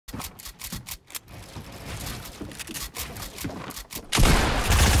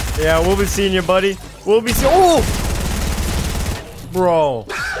Yeah, we'll be seeing you, buddy. We'll be seeing. Oh! Bro.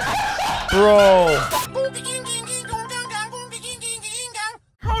 Bro.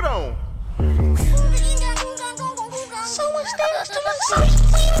 Hold on.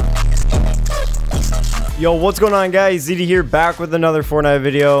 Yo, what's going on, guys? ZD here, back with another Fortnite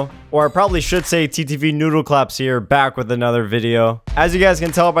video. Or I probably should say TTV Noodle Claps here, back with another video. As you guys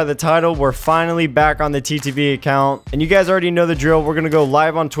can tell by the title, we're finally back on the TTV account. And you guys already know the drill. We're going to go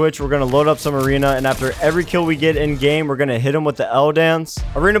live on Twitch. We're going to load up some arena. And after every kill we get in game, we're going to hit them with the L dance.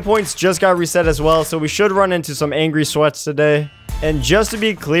 Arena points just got reset as well, so we should run into some angry sweats today. And just to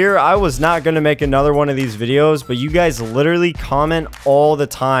be clear, I was not going to make another one of these videos, but you guys literally comment all the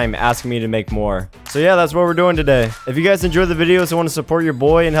time asking me to make more. So yeah, that's what we're doing today. If you guys enjoyed the videos and want to support your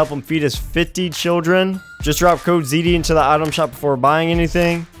boy and help him feed his 50 children, just drop code ZD into the item shop before buying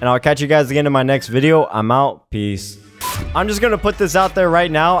anything. And I'll catch you guys again in my next video. I'm out. Peace. I'm just going to put this out there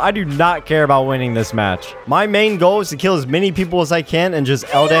right now. I do not care about winning this match. My main goal is to kill as many people as I can and just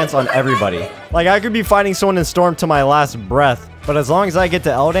L-dance on everybody. Like, I could be fighting someone in Storm to my last breath, but as long as I get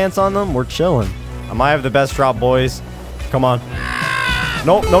to L-dance on them, we're chilling. I might have the best drop, boys. Come on.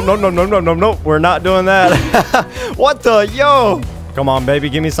 Nope, nope, nope, nope, nope, nope, nope, nope. We're not doing that. What the? Yo! Come on, baby.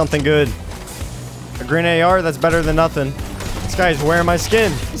 Give me something good. A green AR? That's better than nothing. This guy's wearing my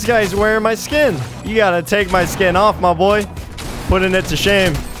skin. This guy's wearing my skin. You gotta take my skin off, my boy. Putting it to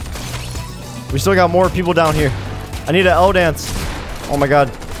shame. We still got more people down here. I need an L dance. Oh my god.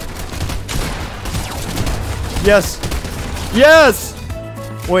 Yes. Yes!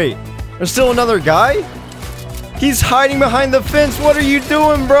 Wait. There's still another guy? He's hiding behind the fence. What are you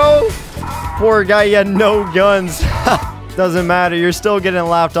doing, bro? Poor guy, he had no guns. Doesn't matter. You're still getting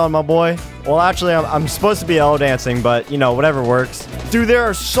laughed on, my boy. Well, actually, I'm supposed to be L dancing, but, you know, whatever works. Dude, there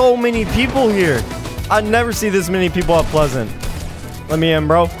are so many people here. I never see this many people at Pleasant. Let me in,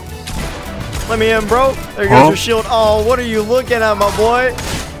 bro. Let me in, bro. There goes your shield. Oh, what are you looking at, my boy?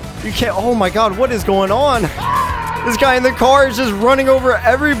 You can't. Oh, my God. What is going on? This guy in the car is just running over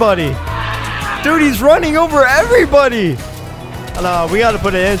everybody. Dude, he's running over everybody. No, we got to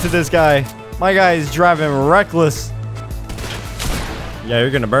put an end to this guy. My guy is driving reckless. Yeah, you're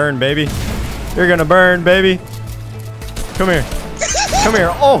going to burn, baby. You're going to burn, baby. Come here. Come here.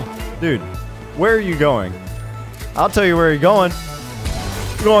 Oh, dude. Where are you going? I'll tell you where you're going.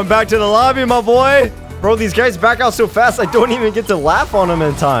 You're going back to the lobby, my boy. Bro, these guys back out so fast, I don't even get to laugh on them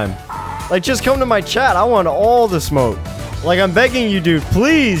in time. Like, just come to my chat. I want all the smoke. Like, I'm begging you, dude.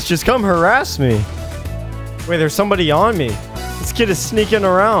 Please, just come harass me. Wait, there's somebody on me. This kid is sneaking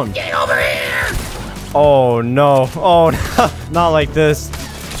around. Get over here! Oh, no. Oh, no. Not like this.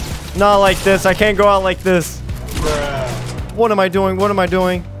 Not like this. I can't go out like this. What am I doing? What am I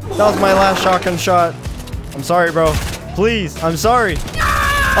doing? That was my last shotgun shot. I'm sorry, bro. Please. I'm sorry.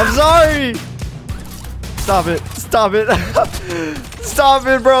 I'm sorry. Stop it. Stop it. Stop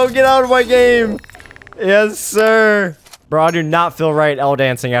it, bro. Get out of my game. Yes, sir. Bro, I do not feel right L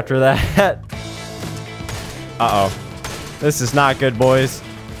dancing after that. Uh-oh. This is not good, boys.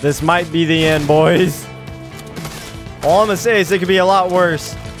 This might be the end, boys. All I'm gonna say is it could be a lot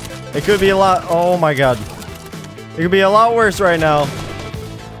worse. It could be a lot. Oh my god. It could be a lot worse right now.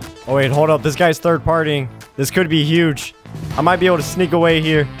 Oh wait, hold up. This guy's third partying. This could be huge. I might be able to sneak away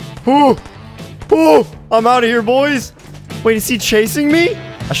here. Ooh. Ooh. I'm out of here, boys. Wait, is he chasing me?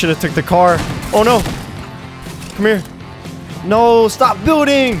 I should have took the car. Oh no. Come here. No, stop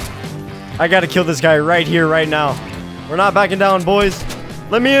building. I gotta kill this guy right here, right now. We're not backing down, boys.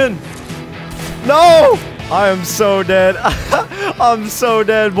 Let me in. No! I am so dead. I'm so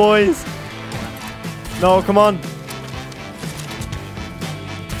dead, boys. No, come on.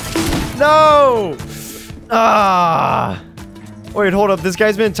 No! Ah! Wait, hold up. This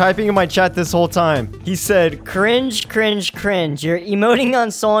guy's been typing in my chat this whole time. He said, cringe, cringe, cringe. You're emoting on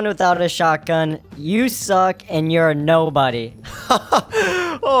someone without a shotgun. You suck and you're a nobody.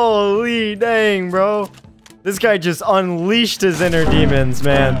 holy dang, bro. This guy just unleashed his inner demons,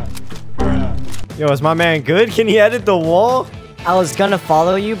 man. Yo, is my man good? Can he edit the wall? I was gonna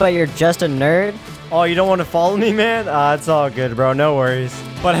follow you, but you're just a nerd. Oh, you don't want to follow me, man? It's all good, bro. No worries.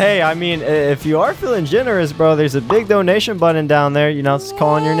 But hey, I mean, if you are feeling generous, bro, there's a big donation button down there. You know, it's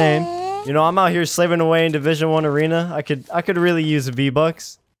calling your name. You know, I'm out here slaving away in Division 1 Arena. I could really use a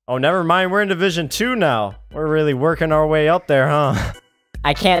V-Bucks. Oh, never mind. We're in Division 2 now. We're really working our way up there, huh?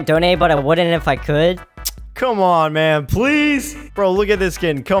 I can't donate, but I wouldn't if I could. Come on, man. Please? Bro, look at this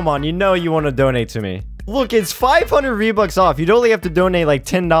skin. Come on. You know you want to donate to me. Look, it's 500 V-Bucks off. You'd only have to donate like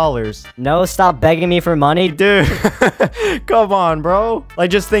 $10. No, stop begging me for money. Dude, come on, bro.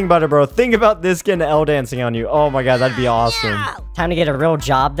 Like, just think about it, bro. Think about this getting L dancing on you. Oh my god, that'd be awesome. Time to get a real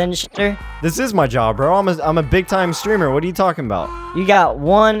job then, shitter. This is my job, bro. I'm a big-time streamer. What are you talking about? You got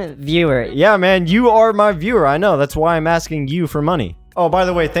 1 viewer. Yeah, man, you are my viewer. I know. That's why I'm asking you for money. Oh, by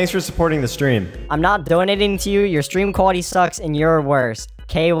the way, thanks for supporting the stream. I'm not donating to you. Your stream quality sucks and you're worse.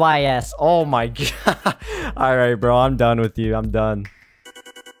 KYS. Oh my god. All right, bro. I'm done with you. I'm done.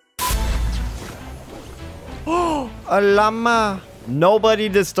 Oh, a llama. Nobody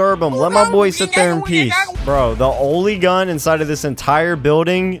disturb him. Let my boy sit there in peace. Bro, the only gun inside of this entire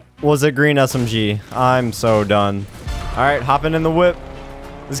building was a green SMG. I'm so done. All right, hopping in the whip.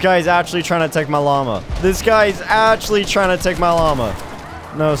 This guy's actually trying to take my llama. This guy's actually trying to take my llama.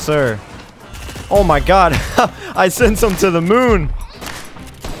 No, sir. Oh my god. I sent him to the moon.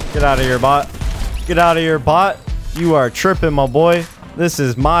 Get out of here, bot. Get out of here, bot. You are tripping, my boy. This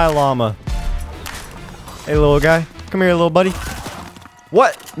is my llama. Hey, little guy. Come here, little buddy.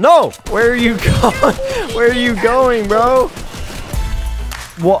 What? No! Where are you going? Where are you going, bro?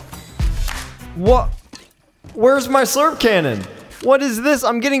 What? What? Where's my slurp cannon? What is this?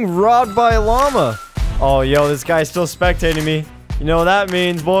 I'm getting robbed by a llama. Oh, yo, this guy's still spectating me. You know what that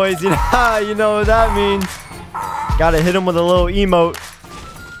means, boys. You know what that means. Gotta hit him with a little emote.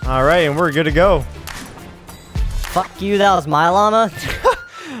 All right, and we're good to go. Fuck you, that was my llama.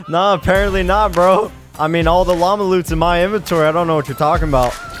 No, apparently not, bro. I mean, all the llama loot's in my inventory. I don't know what you're talking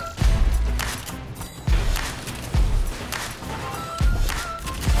about.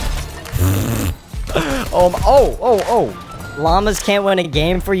 Oh. Llamas can't win a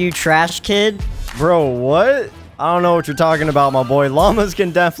game for you, trash kid. Bro, what? I don't know what you're talking about, my boy. Llamas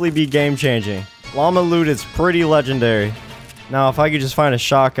can definitely be game-changing. Llama loot is pretty legendary. Now, if I could just find a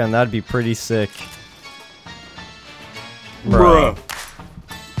shotgun, that'd be pretty sick. Bro.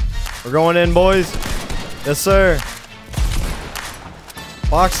 We're going in, boys. Yes, sir.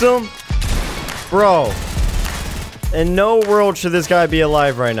 Box him. Bro. In no world should this guy be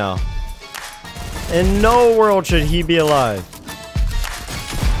alive right now. In no world should he be alive.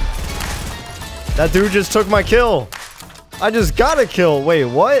 That dude just took my kill. I just got a kill. Wait,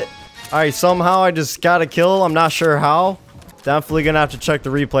 what? Alright, somehow I just got a kill. I'm not sure how. Definitely gonna have to check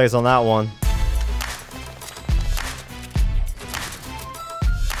the replays on that one.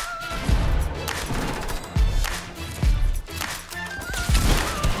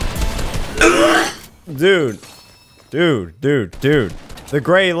 Dude. The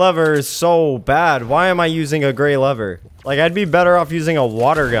gray lever is so bad. Why am I using a gray lever? Like, I'd be better off using a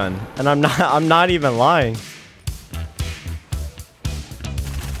water gun. And I'm not even lying.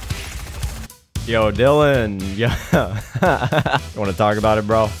 Yo, Dylan. Yeah. You want to talk about it,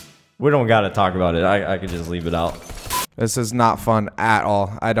 bro? We don't got to talk about it. I could just leave it out. This is not fun at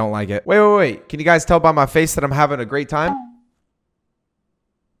all. I don't like it. Wait. Can you guys tell by my face that I'm having a great time?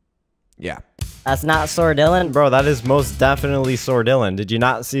 Yeah. That's not Sor Dylan. Bro, that is most definitely Sor Dylan. Did you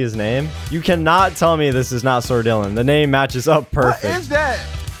not see his name? You cannot tell me this is not Sor Dylan. The name matches up perfect. What is that?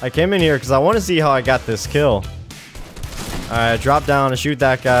 I came in here because I want to see how I got this kill. Alright, drop down and shoot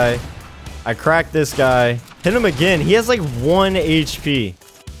that guy. I cracked this guy. Hit him again. He has like 1 HP.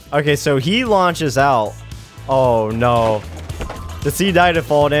 Okay, so he launches out. Oh, no. Does he die to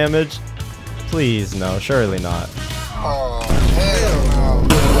fall damage? Please, no. Surely not. Oh, hell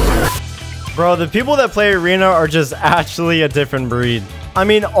no. Bro, the people that play Arena are just actually a different breed. I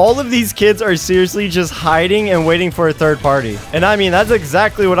mean, all of these kids are seriously just hiding and waiting for a third party. And I mean, that's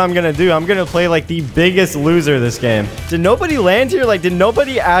exactly what I'm gonna do. I'm gonna play like the biggest loser this game. Did nobody land here? Like, did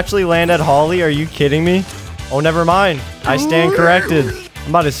nobody actually land at Holly? Are you kidding me? Oh, never mind. I stand corrected. I'm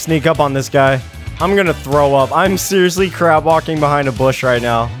about to sneak up on this guy. I'm gonna throw up. I'm seriously crab walking behind a bush right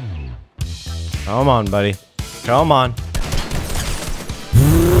now. Come on, buddy. Come on.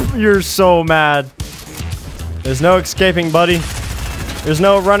 You're so mad. There's no escaping, buddy. There's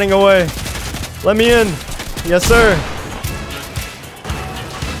no running away. Let me in. Yes, sir.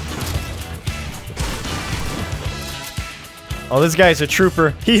 Oh, this guy's a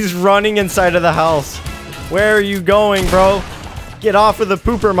trooper. He's running inside of the house. Where are you going, bro? Get off of the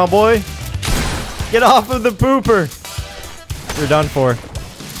pooper, my boy. Get off of the pooper. You're done for.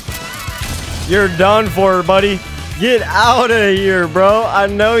 You're done for, buddy. Get out of here, bro. I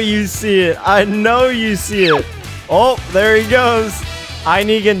know you see it. I know you see it. Oh, there he goes. I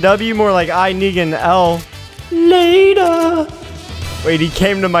Negan W, more like I Negan L. Later. Wait, he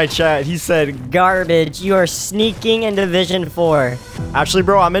came to my chat. He said, Garbage. You are sneaking in Division 4. actually,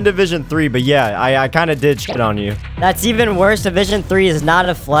 bro, I'm in Division 3, but yeah, I kind of did shit on you. That's even worse. Division 3 is not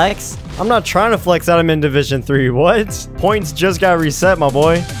a flex. I'm not trying to flex that I'm in Division 3. What? Points just got reset, my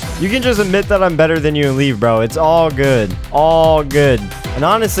boy. You can just admit that I'm better than you and leave, bro. It's all good. All good. And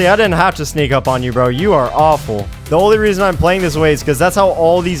honestly, I didn't have to sneak up on you, bro. You are awful. The only reason I'm playing this way is because that's how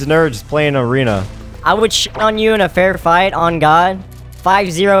all these nerds play in Arena. I would shit on you in a fair fight, on God.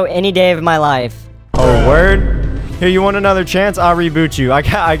 5-0 any day of my life. Oh, word? Here, you want another chance? I'll reboot you.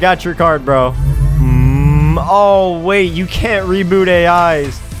 I got your card, bro. Oh, wait. You can't reboot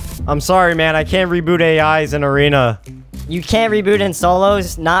AIs. I'm sorry, man. I can't reboot AIs in Arena. You can't reboot in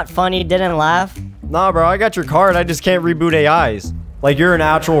solos. Not funny. Didn't laugh. Nah, bro. I got your card. I just can't reboot AIs. Like, you're an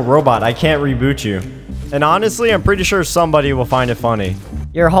actual robot. I can't reboot you. And honestly, I'm pretty sure somebody will find it funny.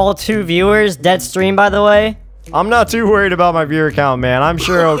 Your whole 2 viewers. Dead stream, by the way. I'm not too worried about my viewer count, man. I'm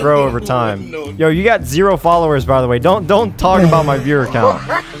sure it'll grow over time. Yo, you got 0 followers, by the way. Don't talk about my viewer count.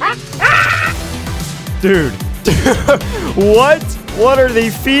 Dude. What? What are they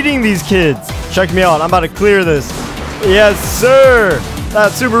feeding these kids? Check me out. I'm about to clear this. Yes, sir.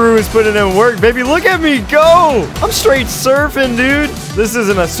 That Subaru is putting in work, baby. Look at me go. I'm straight surfing, dude. This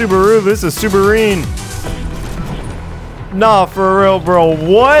isn't a Subaru. This is Subarine. Nah, for real, bro.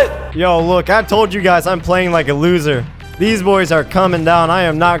 What? Yo, look, I told you guys I'm playing like a loser. These boys are coming down. I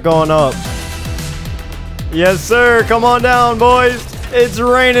am not going up. Yes, sir. Come on down, boys. It's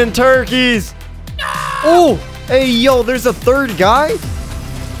raining turkeys. Oh, hey, yo, there's a third guy.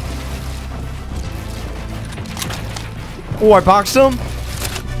 Oh, I boxed him.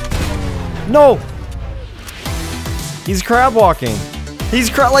 No. He's crab walking.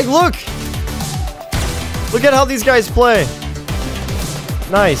 He's like, look. Look at how these guys play.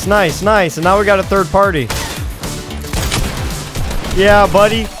 Nice, nice, nice. And now we got a third party. Yeah,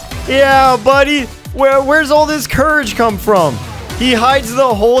 buddy. Yeah, buddy. Where's all this courage come from? He hides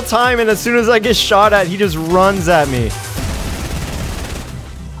the whole time, and as soon as I get shot at, he just runs at me.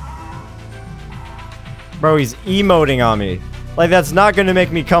 Bro, he's emoting on me. Like, that's not gonna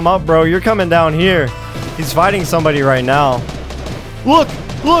make me come up, bro. You're coming down here. He's fighting somebody right now. Look,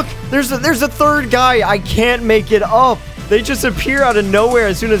 look. There's a third guy. I can't make it up. They just appear out of nowhere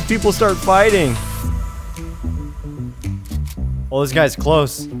as soon as people start fighting. Oh, this guy's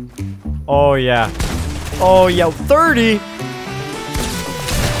close. Oh, yeah. Oh, yeah. 30?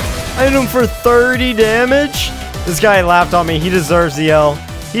 I hit him for 30 damage? This guy laughed on me. He deserves the L.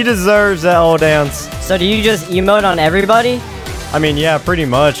 He deserves the L dance. So do you just emote on everybody? I mean, yeah, pretty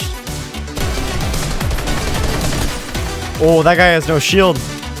much. Oh, that guy has no shield.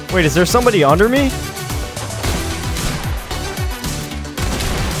 Wait, is there somebody under me?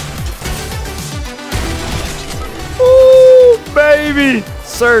 Ooh, baby!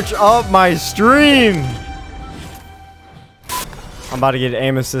 Search up my stream! I'm about to get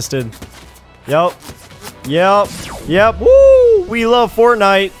aim assisted. Yep. Yep. Yep. Woo! We love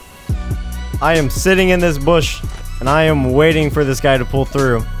Fortnite. I am sitting in this bush, and I am waiting for this guy to pull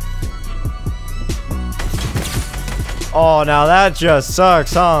through. Oh, now that just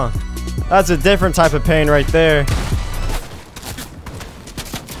sucks, huh? That's a different type of pain right there.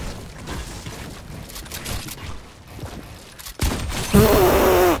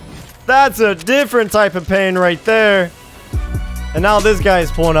 That's a different type of pain right there. And now this guy is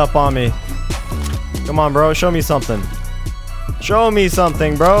pulling up on me. Come on, bro. Show me something. Show me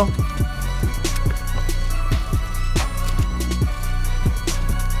something, bro.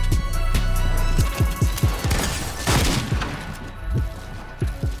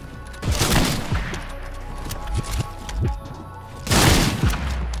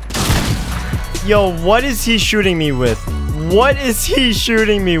 Yo, what is he shooting me with? What is he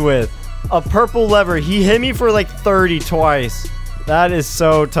shooting me with? A purple lever. He hit me for like 30 twice. That is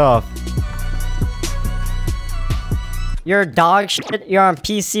so tough. You're dog shit. You're on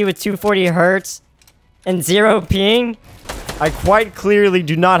PC with 240 hertz and 0 ping. I quite clearly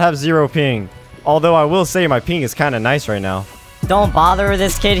do not have 0 ping. Although I will say my ping is kind of nice right now. Don't bother with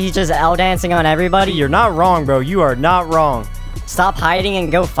this kid. He's just out dancing on everybody. You're not wrong, bro. You are not wrong. Stop hiding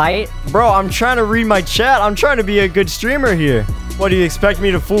and go fight. Bro, I'm trying to read my chat. I'm trying to be a good streamer here. What, do you expect me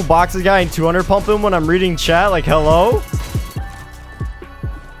to full box a guy and 200 pump him when I'm reading chat? Like, hello?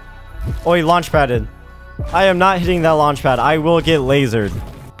 Oh, he launch padded. I am not hitting that launch pad. I will get lasered.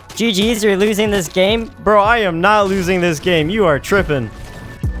 GG's, you're losing this game. Bro, I am not losing this game. You are tripping.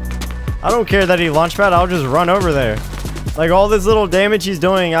 I don't care that he launch pad. I'll just run over there. Like, all this little damage he's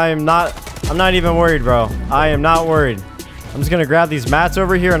doing, I'm not even worried, bro. I am not worried. I'm just gonna grab these mats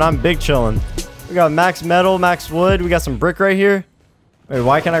over here and I'm big chilling. We got max metal, max wood. We got some brick right here. Wait,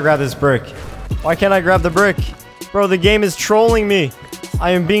 why can't I grab this brick? Why can't I grab the brick? Bro, the game is trolling me.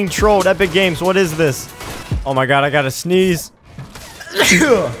 I am being trolled. Epic Games, what is this? Oh my god, I gotta sneeze.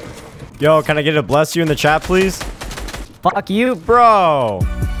 Yo, can I get a bless you in the chat, please? Fuck you. Bro.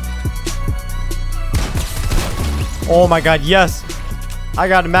 Oh my god, yes. I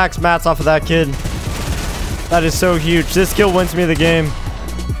got max mats off of that kid. That is so huge. This kill wins me the game.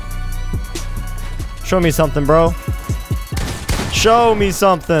 Show me something, bro. Show me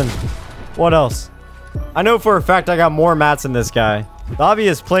something. What else? I know for a fact I got more mats than this guy. The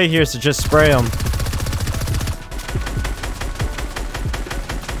obvious play here is to just spray him.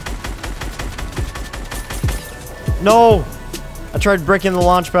 No! I tried breaking the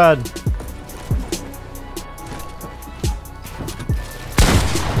launch pad.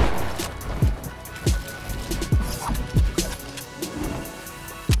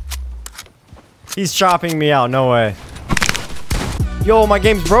 He's chopping me out. No way. Yo, my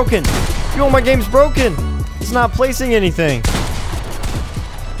game's broken. Yo, my game's broken. It's not placing anything.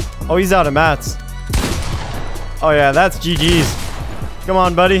 Oh, he's out of mats. Oh, yeah, that's GG's. Come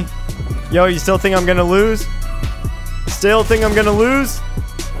on, buddy. Yo, you still think I'm gonna lose? Still think I'm gonna lose?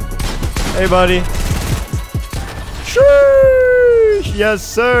 Hey, buddy. Sheesh. Yes,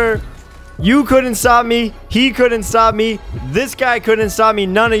 sir. You couldn't stop me. He couldn't stop me. This guy couldn't stop me.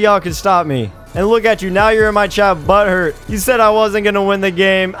 None of y'all could stop me. And look at you. Now you're in my chat butthurt. You said I wasn't gonna win the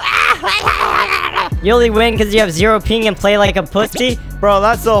game. You only win because you have 0 ping and play like a pussy? Bro,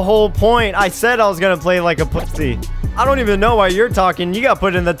 that's the whole point. I said I was gonna play like a pussy. I don't even know why you're talking. You got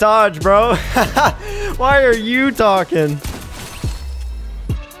put in the Taj, bro. Why are you talking?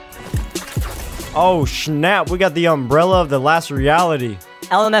 Oh, snap. We got the umbrella of the last reality.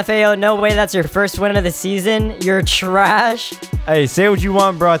 LMFAO, no way that's your first win of the season. You're trash. Hey, say what you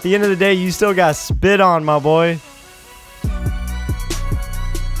want, bro. At the end of the day, you still got spit on, my boy.